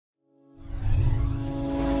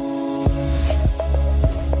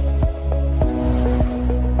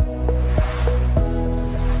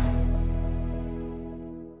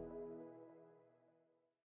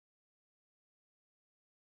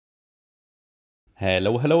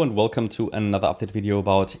Hello, and welcome to another update video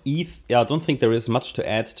about ETH. Yeah, I don't think there is much to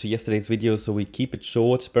add to yesterday's video, so we keep it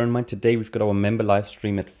short. Bear in mind, today we've got our member live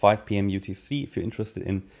stream at 5 p.m. UTC. If you're interested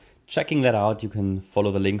in checking that out, you can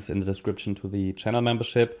follow the links in the description to the channel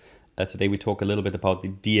membership. Today we talk a little bit about the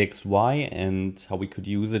DXY and how we could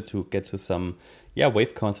use it to get to some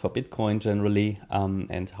wave coins for Bitcoin generally,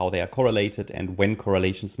 and how they are correlated and when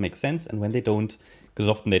correlations make sense and when they don't, because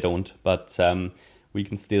often they don't. But we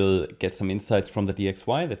can still get some insights from the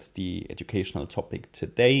DXY. That's the educational topic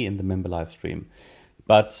today in the member live stream.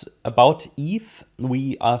 But about ETH,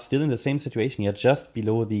 we are still in the same situation here, just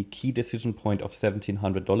below the key decision point of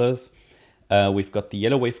 $1,700. We've got the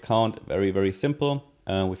yellow wave count, very simple.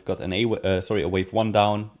 We've got a wave 1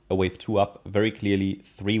 down, a wave 2 up, very clearly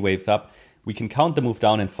 3 waves up. We can count the move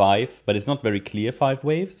down in 5, but it's not very clear 5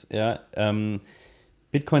 waves.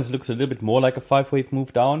 Bitcoin looks a little bit more like a 5-wave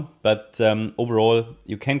move down, but overall,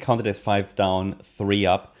 you can count it as 5 down, 3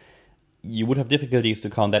 up. You would have difficulties to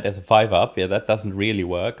count that as a 5 up. Yeah, that doesn't really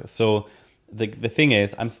work. So the thing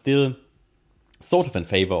is, I'm still sort of in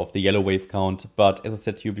favor of the yellow wave count, but as I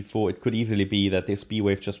said to you before, it could easily be that this B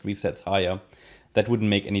wave just resets higher. That wouldn't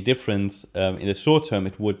make any difference. In the short term,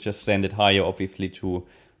 it would just send it higher, obviously, to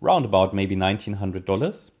round about maybe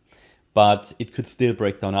 $1,900. But it could still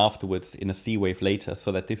break down afterwards in a C wave later,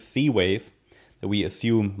 so that this C wave that we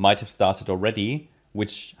assume might have started already,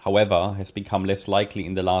 which, however, has become less likely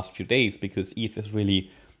in the last few days because ETH is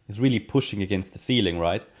really pushing against the ceiling,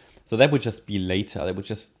 right? So that would just be later. That would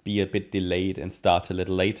just be a bit delayed and start a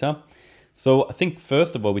little later. So I think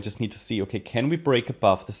first of all, we just need to see, okay, can we break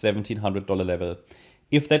above the $1,700 level?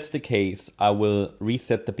 If that's the case, I will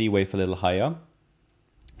reset the B wave a little higher.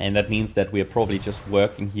 And that means that we are probably just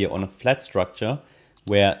working here on a flat structure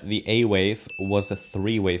where the A wave was a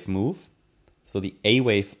 3-wave move. So the A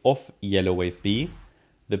wave of yellow wave B,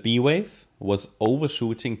 the B wave was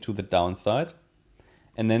overshooting to the downside.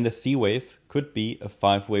 And then the C wave could be a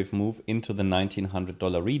 5-wave move into the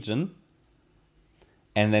 $1,900 region.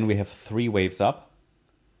 And then we have 3 waves up.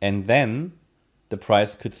 And then the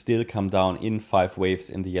price could still come down in 5 waves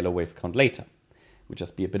in the yellow wave count later. It would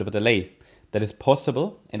just be a bit of a delay. That is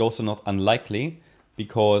possible and also not unlikely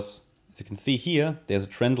because, as you can see here, there's a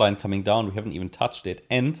trend line coming down. We haven't even touched it.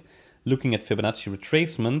 And looking at Fibonacci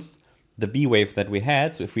retracements, the B wave that we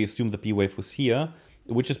had, so if we assume the B wave was here,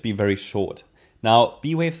 it would just be very short. Now,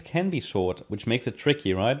 B waves can be short, which makes it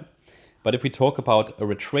tricky, right? But if we talk about a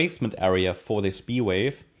retracement area for this B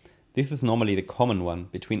wave, this is normally the common one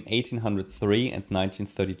between 1803 and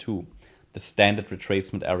 1932, the standard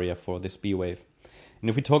retracement area for this B wave. And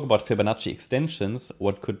if we talk about Fibonacci extensions,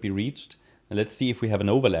 what could be reached, let's see if we have an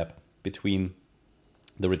overlap between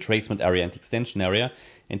the retracement area and the extension area.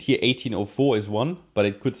 And here 1804 is one, but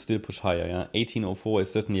it could still push higher. Yeah? 1804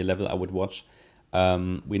 is certainly a level I would watch.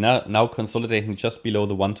 We're now consolidating just below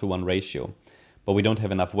the 1-to-1 ratio, but we don't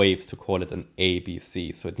have enough waves to call it an A, B,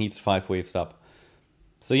 C. So it needs 5 waves up.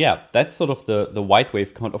 So yeah, that's sort of the white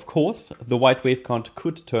wave count. Of course, the white wave count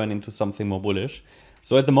could turn into something more bullish.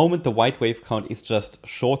 So at the moment, the white wave count is just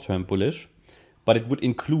short-term bullish, but it would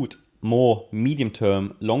include more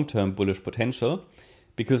medium-term, long-term bullish potential.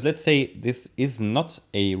 Because let's say this is not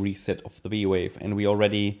a reset of the B wave and we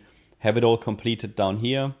already have it all completed down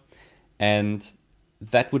here. And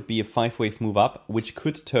that would be a 5-wave move up, which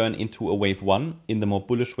could turn into a wave 1 in the more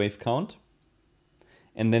bullish wave count.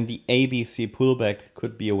 And then the ABC pullback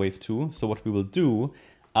could be a wave 2. So what we will do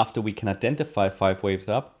after we can identify 5 waves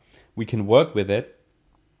up, we can work with it.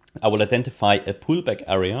 I will identify a pullback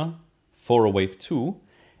area for a wave 2.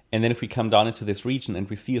 And then if we come down into this region and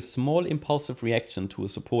we see a small impulsive reaction to a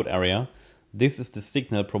support area, this is the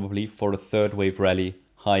signal probably for a 3rd wave rally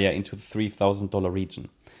higher into the $3,000 region.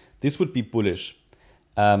 This would be bullish.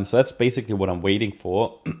 So that's basically what I'm waiting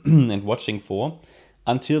for and watching for.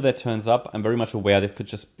 Until that turns up, I'm very much aware this could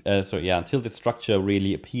just, until the structure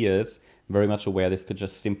really appears, I'm very much aware this could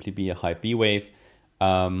just simply be a high B wave.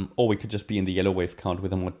 Or we could just be in the yellow wave count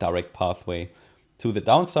with a more direct pathway to the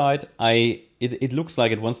downside. It looks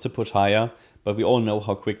like it wants to push higher, but we all know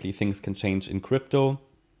how quickly things can change in crypto.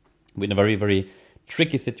 We're in a very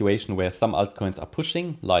tricky situation where some altcoins are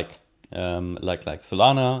pushing, like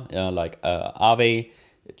Solana, like Aave,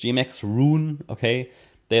 GMX, Rune. Okay,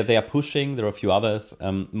 they are pushing. There are a few others.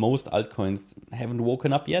 Most altcoins haven't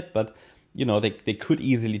woken up yet, but you know they could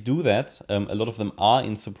easily do that. A lot of them are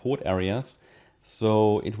in support areas.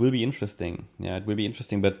 So it will be interesting. Yeah, it will be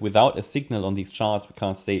interesting. But without a signal on these charts, we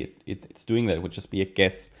can't say it's doing that. It would just be a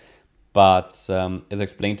guess. But as I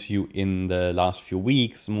explained to you in the last few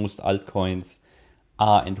weeks, most altcoins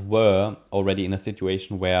are and were already in a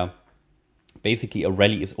situation where basically a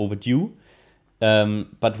rally is overdue.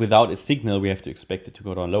 But without a signal, we have to expect it to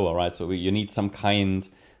go down lower, right? So you need some kind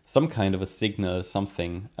of a signal,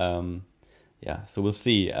 something. Yeah, so we'll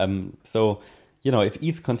see. So, you know, if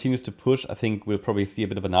ETH continues to push, I think we'll probably see a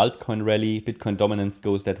bit of an altcoin rally. Bitcoin dominance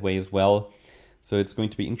goes that way as well. So it's going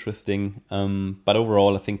to be interesting. But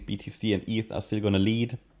overall, I think BTC and ETH are still going to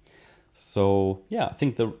lead. So yeah, I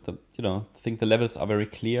think the levels are very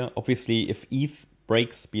clear. Obviously, if ETH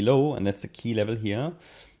breaks below, and that's the key level here,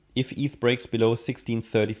 if ETH breaks below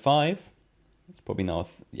 1635, it's probably now,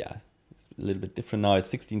 yeah, it's a little bit different now,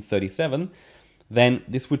 it's 1637, then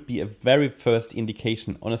this would be a very first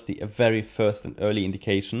indication, honestly, a very first and early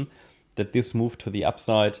indication that this move to the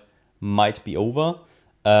upside might be over.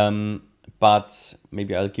 But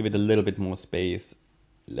maybe I'll give it a little bit more space.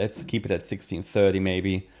 Let's keep it at 1630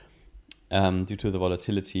 maybe, due to the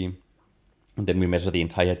volatility. And then we measure the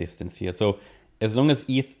entire distance here. So as long as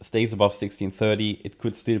ETH stays above 1630, it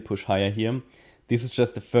could still push higher here. This is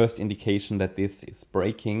just the first indication that this is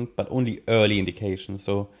breaking, but only early indication.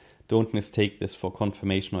 So don't mistake this for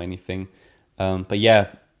confirmation or anything. But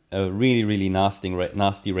yeah, a really, really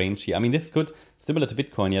nasty range here. I mean, this could, similar to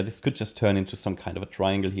Bitcoin, yeah, this could just turn into some kind of a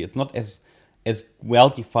triangle here. It's not as well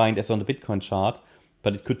defined as on the Bitcoin chart,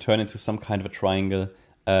 but it could turn into some kind of a triangle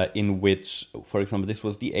in which, for example, this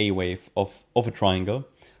was the A wave of a triangle.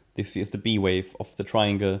 This is the B wave of the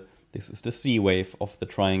triangle. This is the C wave of the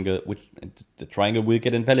triangle, which the triangle will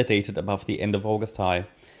get invalidated above the end of August high.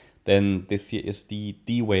 Then this here is the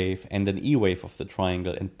D wave and an E wave of the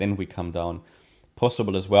triangle, and then we come down.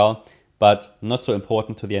 Possible as well, but not so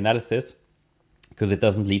important to the analysis because it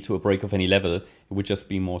doesn't lead to a break of any level. It would just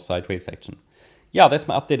be more sideways action. Yeah, that's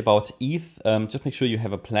my update about ETH. Just make sure you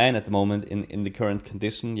have a plan at the moment in the current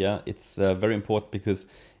condition. Yeah, it's very important because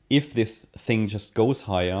if this thing just goes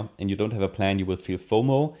higher and you don't have a plan, you will feel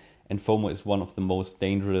FOMO. And FOMO is one of the most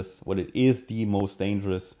dangerous, well, it is the most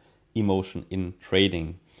dangerous emotion in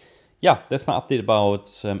trading. Yeah, that's my update about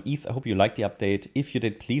ETH. I hope you liked the update. If you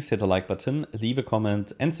did, please hit the like button, leave a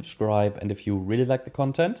comment and subscribe. And if you really like the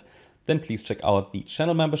content, then please check out the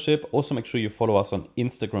channel membership. Also, make sure you follow us on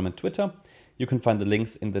Instagram and Twitter. You can find the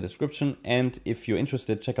links in the description. And if you're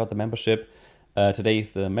interested, check out the membership. Today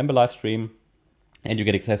is the member live stream. And you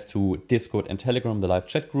get access to Discord and Telegram, the live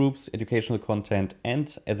chat groups, educational content.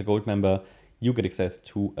 And as a gold member, you get access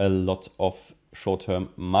to a lot of short-term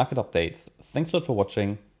market updates. Thanks a lot for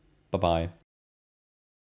watching. Bye-bye.